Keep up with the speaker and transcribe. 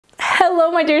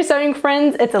Hello my dear sewing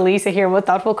friends, it's Elisa here with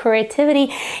Thoughtful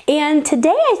Creativity, and today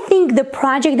I think the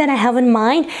project that I have in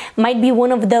mind might be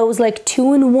one of those like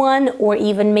 2-in-1 or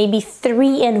even maybe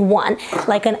 3-in-1,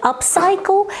 like an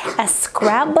upcycle, a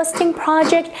scrap busting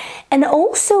project, and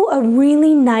also a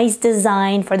really nice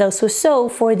design for those who sew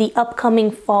for the upcoming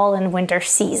fall and winter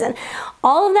season.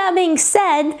 All of that being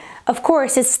said, of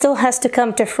course it still has to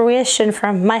come to fruition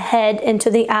from my head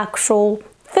into the actual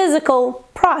physical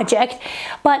project,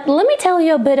 but let me tell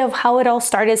you a bit of how it all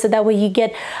started so that way you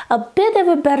get a bit of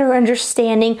a better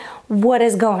understanding what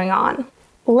is going on.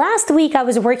 Last week I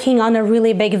was working on a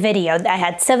really big video. I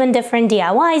had 7 different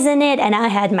DIYs in it, and I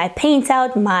had my paints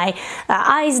out, my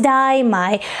ice dye,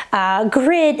 my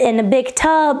grid in a big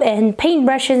tub, and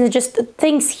paintbrushes and just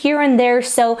things here and there.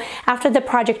 So after the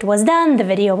project was done, the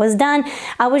video was done,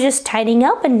 I was just tidying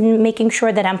up and making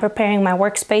sure that I'm preparing my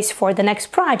workspace for the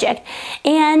next project.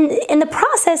 And in the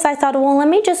process I thought, well, let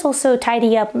me just also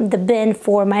tidy up the bin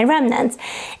for my remnants.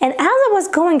 And as I was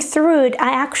going through it,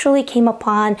 I actually came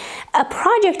upon a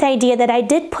project idea that I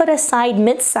did put aside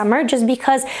midsummer just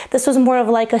because this was more of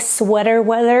like a sweater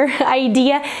weather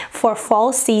idea for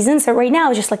fall season. So right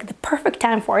now is just like the perfect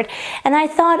time for it. And I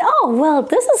thought, oh well,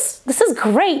 this is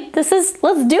great.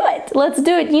 let's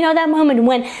do it. You know, that moment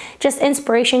when just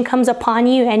inspiration comes upon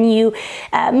you and you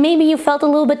maybe you felt a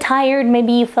little bit tired,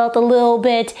 maybe you felt a little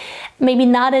bit maybe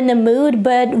not in the mood,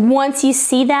 but once you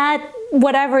see that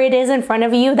whatever it is in front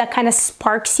of you that kind of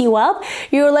sparks you up,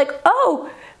 you're like, oh,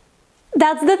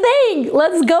 that's the thing,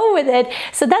 let's go with it.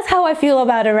 So that's how I feel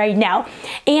about it right now.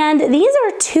 And these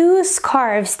are 2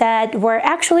 scarves that were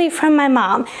actually from my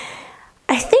mom.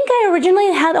 I think I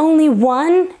originally had only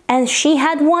one and she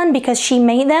had one because she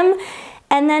made them,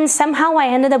 and then somehow I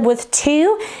ended up with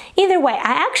 2. Either way,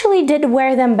 I actually did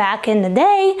wear them back in the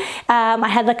day. I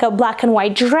had like a black and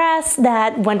white dress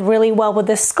that went really well with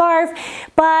this scarf,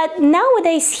 but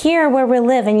nowadays here where we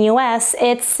live in US,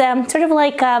 it's sort of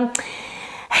like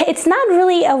it's not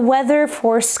really a weather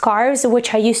for scarves,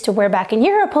 which I used to wear back in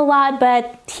Europe a lot,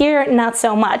 but here not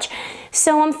so much.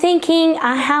 So I'm thinking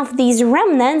I have these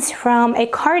remnants from a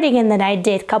cardigan that I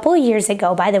did a couple of years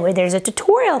ago. By the way, there's a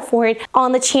tutorial for it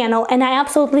on the channel, and I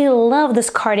absolutely love this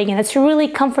cardigan. It's really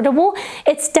comfortable.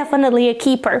 It's definitely a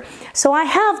keeper. So I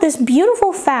have this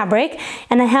beautiful fabric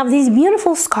and I have these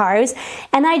beautiful scarves,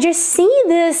 and I just see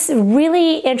this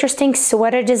really interesting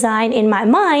sweater design in my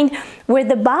mind where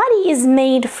the body is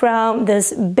made from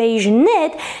this beige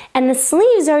knit and the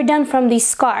sleeves are done from these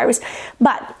scarves.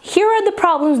 But here are the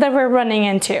problems that we're running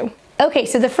into. Okay,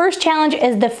 so the first challenge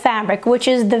is the fabric, which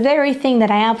is the very thing that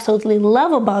I absolutely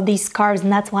love about these scarves,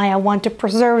 and that's why I want to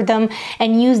preserve them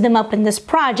and use them up in this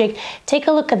project. Take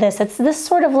a look at this. It's this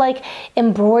sort of like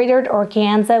embroidered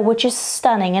organza, which is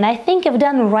stunning, and I think if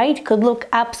done right could look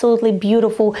absolutely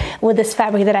beautiful with this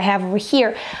fabric that I have over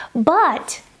here.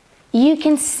 But you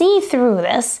can see through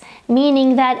this,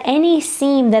 meaning that any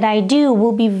seam that I do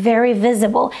will be very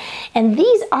visible, and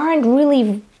these aren't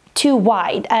really too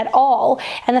wide at all,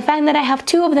 and the fact that I have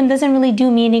 2 of them doesn't really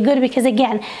do me any good because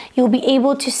again, you'll be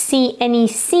able to see any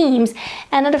seams.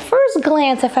 And at a first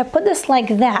glance, if I put this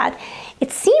like that,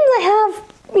 it seems I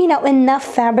have, you know, enough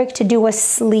fabric to do a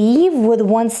sleeve with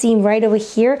one seam right over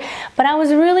here, but I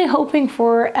was really hoping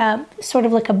for sort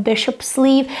of like a bishop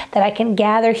sleeve that I can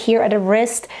gather here at a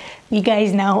wrist. You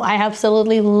guys know I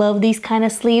absolutely love these kind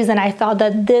of sleeves, and I thought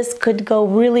that this could go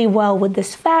really well with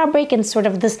this fabric and sort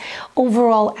of this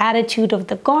overall attitude of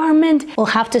the garment. We'll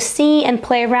have to see and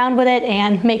play around with it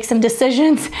and make some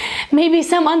decisions, maybe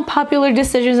some unpopular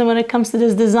decisions when it comes to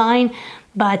this design,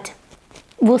 but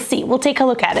we'll see. We'll take a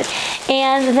look at it.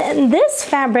 And this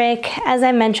fabric, as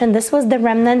I mentioned, this was the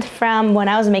remnant from when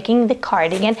I was making the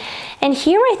cardigan. And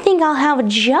here I think I'll have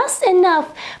just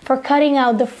enough for cutting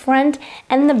out the front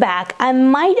and the back. I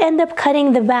might end up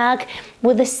cutting the back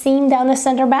with a seam down the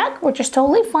center back, which is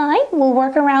totally fine. We'll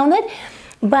work around it.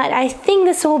 But I think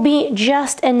this will be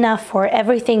just enough for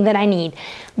everything that I need.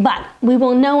 But we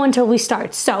will know until we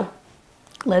start. So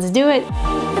let's do it.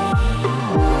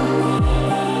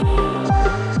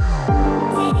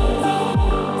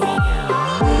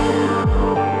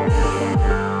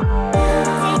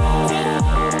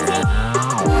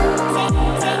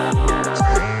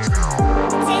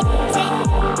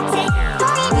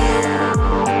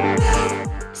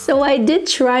 So I did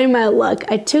try my luck.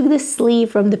 I took the sleeve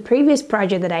from the previous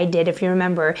project that I did, if you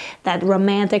remember, that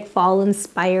romantic fall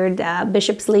inspired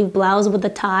bishop sleeve blouse with the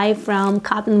tie from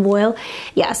Cotton Voile.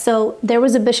 Yeah, so there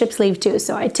was a bishop sleeve too.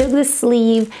 So I took the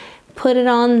sleeve, put it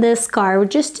on this scarf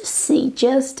just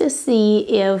to see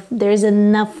if there's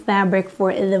enough fabric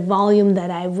for the volume that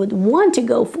I would want to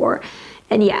go for.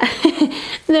 And yeah,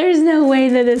 There's no way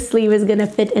that the sleeve is gonna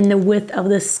fit in the width of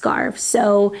the scarf,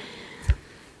 so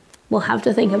we'll have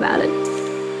to think about it.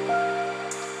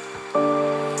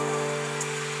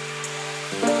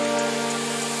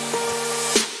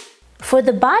 For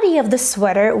the body of the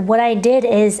sweater, what I did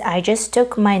is I just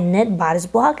took my knit bodice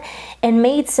block and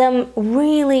made some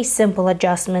really simple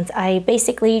adjustments. I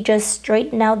basically just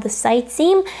straightened out the side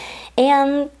seam,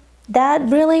 and that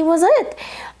really was it.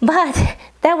 But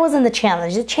that wasn't the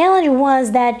challenge. The challenge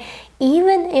was that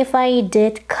even if I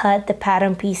did cut the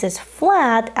pattern pieces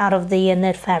flat out of the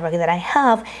knit fabric that I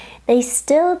have, they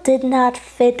still did not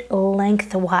fit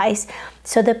lengthwise.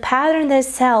 So the pattern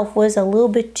itself was a little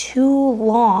bit too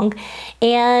long,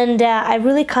 and I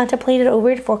really contemplated over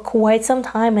it for quite some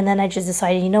time, and then I just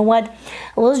decided, you know what,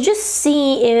 let's just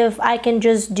see if I can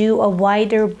just do a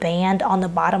wider band on the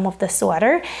bottom of the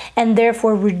sweater and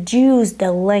therefore reduce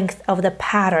the length of the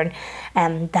pattern.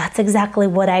 And that's exactly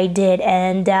what I did,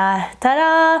 and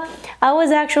ta-da! I was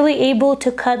actually able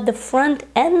to cut the front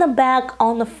and the back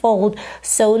on the fold,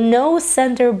 so no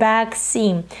center back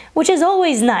seam, which is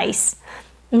always nice.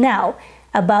 Now,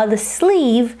 about the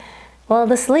sleeve, well,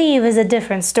 the sleeve is a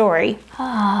different story.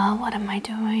 What am I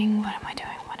doing? What am I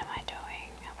doing? What am I doing?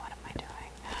 What am I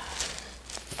doing?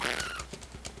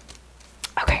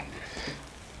 Okay.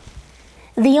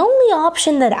 The only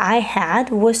option that I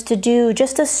had was to do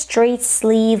just a straight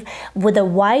sleeve with a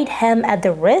wide hem at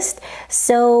the wrist,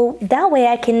 so that way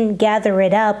I can gather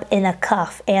it up in a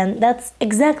cuff, and that's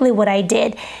exactly what I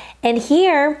did. And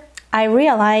here, I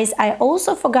realized I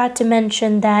also forgot to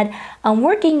mention that I'm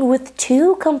working with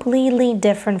two completely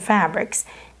different fabrics.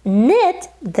 Knit,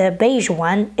 the beige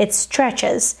one, it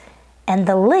stretches, and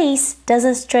the lace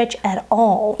doesn't stretch at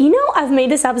all. You know, I've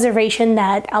made this observation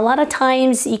that a lot of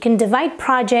times you can divide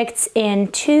projects in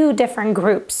two different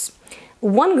groups.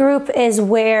 One group is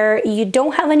where you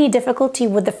don't have any difficulty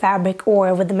with the fabric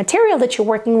or with the material that you're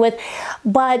working with,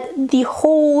 but the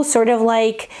whole sort of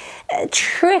like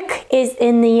trick is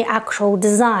in the actual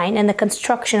design and the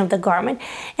construction of the garment.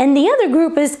 And the other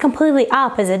group is completely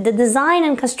opposite. The design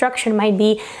and construction might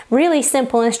be really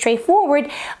simple and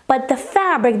straightforward, but the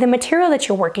fabric, the material that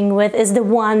you're working with, is the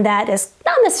one that is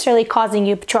not necessarily causing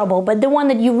you trouble, but the one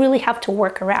that you really have to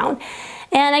work around.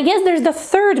 And I guess there's the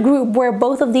third group where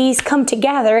both of these come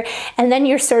together, and then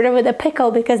you're sort of with a pickle,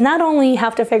 because not only you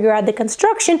have to figure out the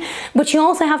construction, but you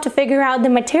also have to figure out the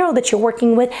material that you're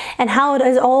working with and how it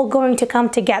is all going to come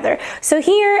together. So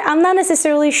here, I'm not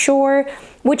necessarily sure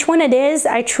which one it is.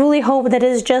 I truly hope that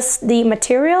it's just the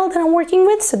material that I'm working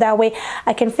with, so that way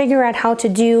I can figure out how to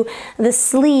do the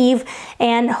sleeve,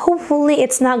 and hopefully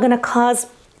it's not gonna cause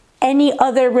any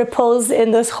other ripples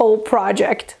in this whole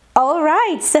project. All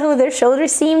right, so the shoulder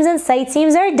seams and side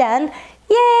seams are done.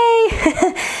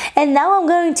 Yay! And now I'm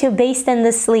going to baste in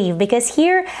the sleeve, because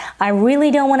here I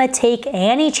really don't want to take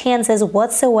any chances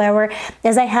whatsoever,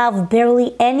 as I have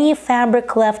barely any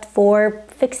fabric left for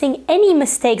fixing any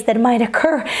mistakes that might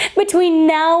occur between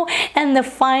now and the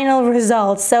final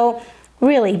result. So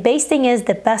really, basting is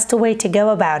the best way to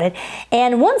go about it.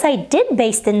 And once I did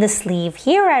baste in the sleeve,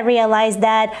 here I realized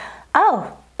that,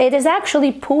 oh, it is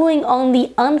actually pulling on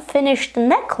the unfinished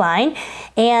neckline,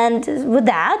 and with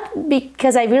that,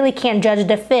 because I really can't judge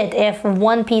the fit if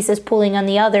one piece is pulling on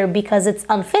the other because it's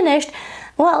unfinished,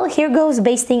 well, here goes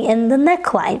basting in the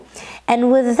neckline.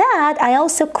 And with that, I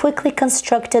also quickly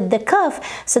constructed the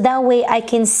cuff, so that way I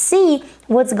can see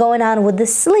what's going on with the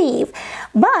sleeve.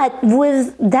 But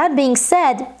with that being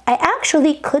said, I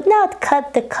actually could not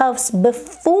cut the cuffs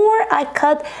before I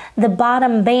cut the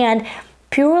bottom band,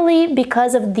 purely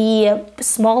because of the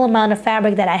small amount of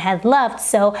fabric that I had left.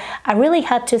 So I really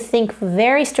had to think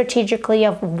very strategically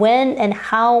of when and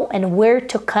how and where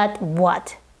to cut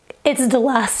what. It's the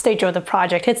last stage of the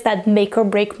project. It's that make or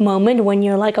break moment when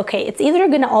you're like, okay, it's either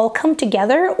gonna all come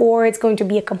together or it's going to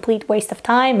be a complete waste of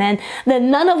time, and then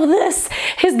none of this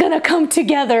is gonna come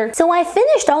together. So I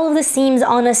finished all of the seams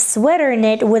on a sweater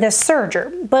knit with a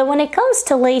serger, but when it comes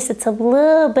to lace, it's a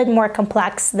little bit more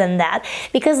complex than that,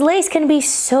 because lace can be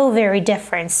so very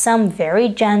different. Some very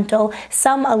gentle,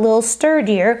 some a little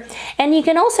sturdier, and you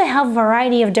can also have a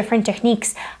variety of different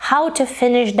techniques how to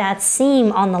finish that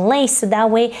seam on the lace, so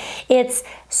that way it's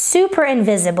super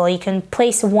invisible. You can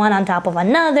place one on top of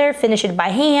another, finish it by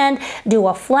hand, do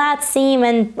a flat seam,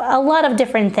 and a lot of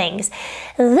different things.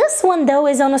 This one though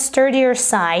is on a sturdier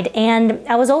side, and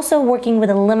I was also working with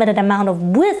a limited amount of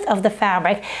width of the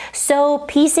fabric, so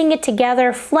piecing it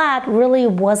together flat really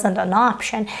wasn't an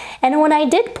option. And when I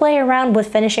did play around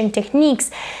with finishing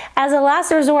techniques, as a last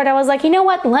resort, I was like, you know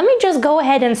what, let me just go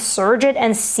ahead and serge it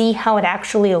and see how it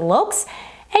actually looks.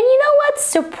 And you know what,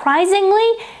 surprisingly,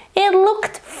 it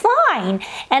looked fine.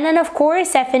 And then of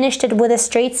course I finished it with a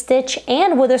straight stitch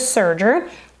and with a serger.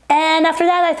 And after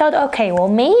that I thought, okay, well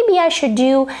maybe I should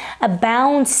do a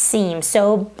bound seam,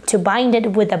 so to bind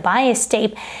it with a bias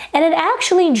tape. And it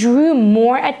actually drew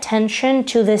more attention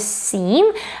to the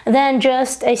seam than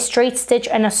just a straight stitch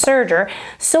and a serger.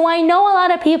 So I know a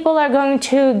lot of people are going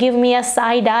to give me a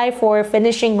side eye for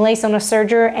finishing lace on a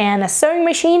serger and a sewing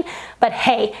machine, but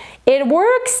hey, it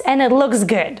works and it looks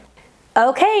good.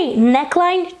 Okay,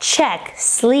 neckline check,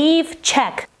 sleeve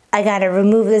check. I gotta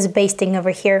remove this basting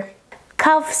over here.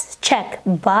 Cuffs, check.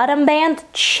 Bottom band,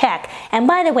 check. And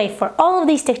by the way, for all of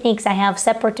these techniques, I have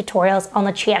separate tutorials on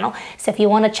the channel. So if you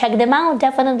want to check them out,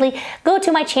 definitely go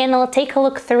to my channel, take a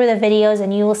look through the videos,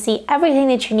 and you will see everything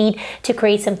that you need to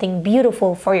create something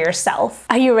beautiful for yourself.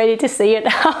 Are you ready to see it?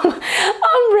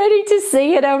 I'm ready to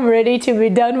see it. I'm ready to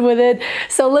be done with it.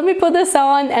 So let me put this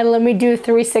on and let me do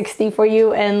 360 for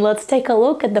you, and let's take a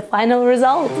look at the final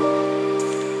result.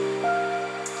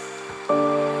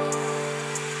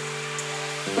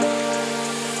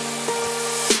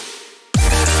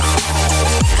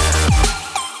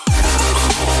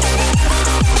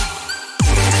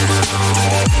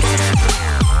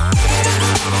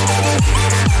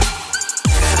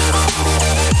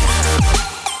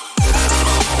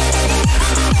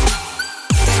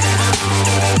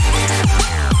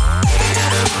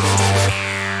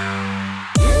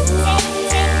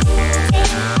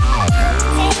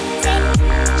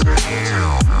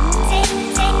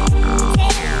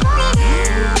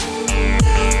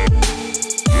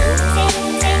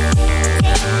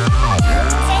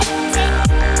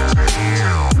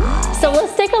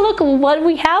 What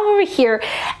we have over here.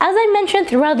 As I mentioned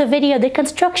throughout the video, the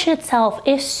construction itself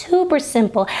is super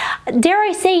simple. Dare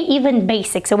I say even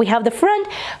basic. So we have the front,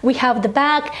 we have the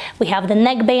back, we have the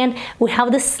neckband, we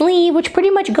have the sleeve, which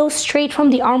pretty much goes straight from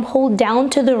the armhole down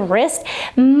to the wrist.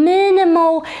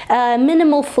 Minimal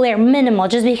flare, minimal,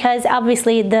 just because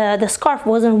obviously the scarf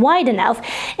wasn't wide enough,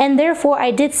 and therefore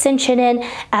I did cinch it in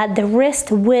at the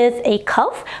wrist with a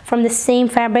cuff from the same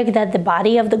fabric that the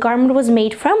body of the garment was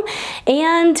made from.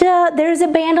 And there's a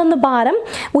band on the bottom,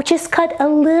 which is cut a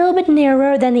little bit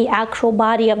narrower than the actual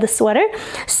body of the sweater.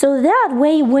 So that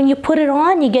way, when you put it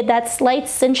on, you get that slight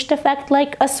cinched effect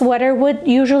like a sweater would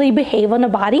usually behave on a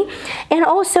body. And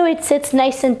also it sits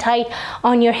nice and tight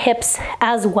on your hips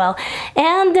as well.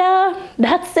 And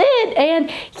that's it. And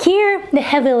here, the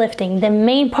heavy lifting, the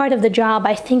main part of the job,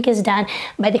 I think is done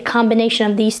by the combination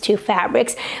of these two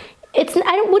fabrics.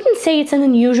 I wouldn't say it's an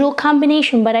unusual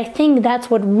combination, but I think that's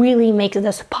what really makes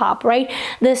this pop, right?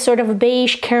 This sort of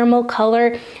beige caramel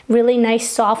color, really nice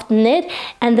soft knit,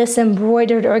 and this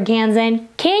embroidered organza. And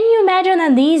can you imagine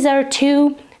that these are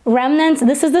two remnants?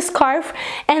 This is the scarf,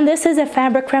 and this is a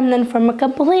fabric remnant from a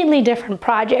completely different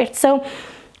project. So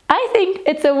I think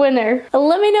it's a winner.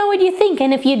 Let me know what you think,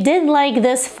 and if you did like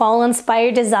this fall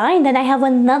inspired design, then I have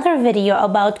another video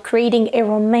about creating a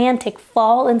romantic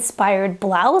fall inspired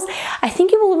blouse. I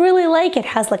think you will really like it. It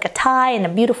has like a tie and a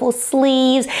beautiful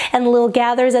sleeves and little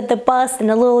gathers at the bust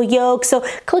and a little yoke. So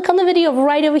click on the video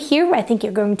right over here. I think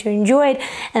you're going to enjoy it.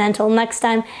 And until next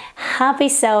time, happy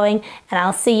sewing, and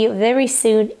I'll see you very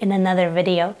soon in another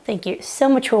video. Thank you so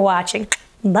much for watching.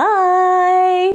 Bye!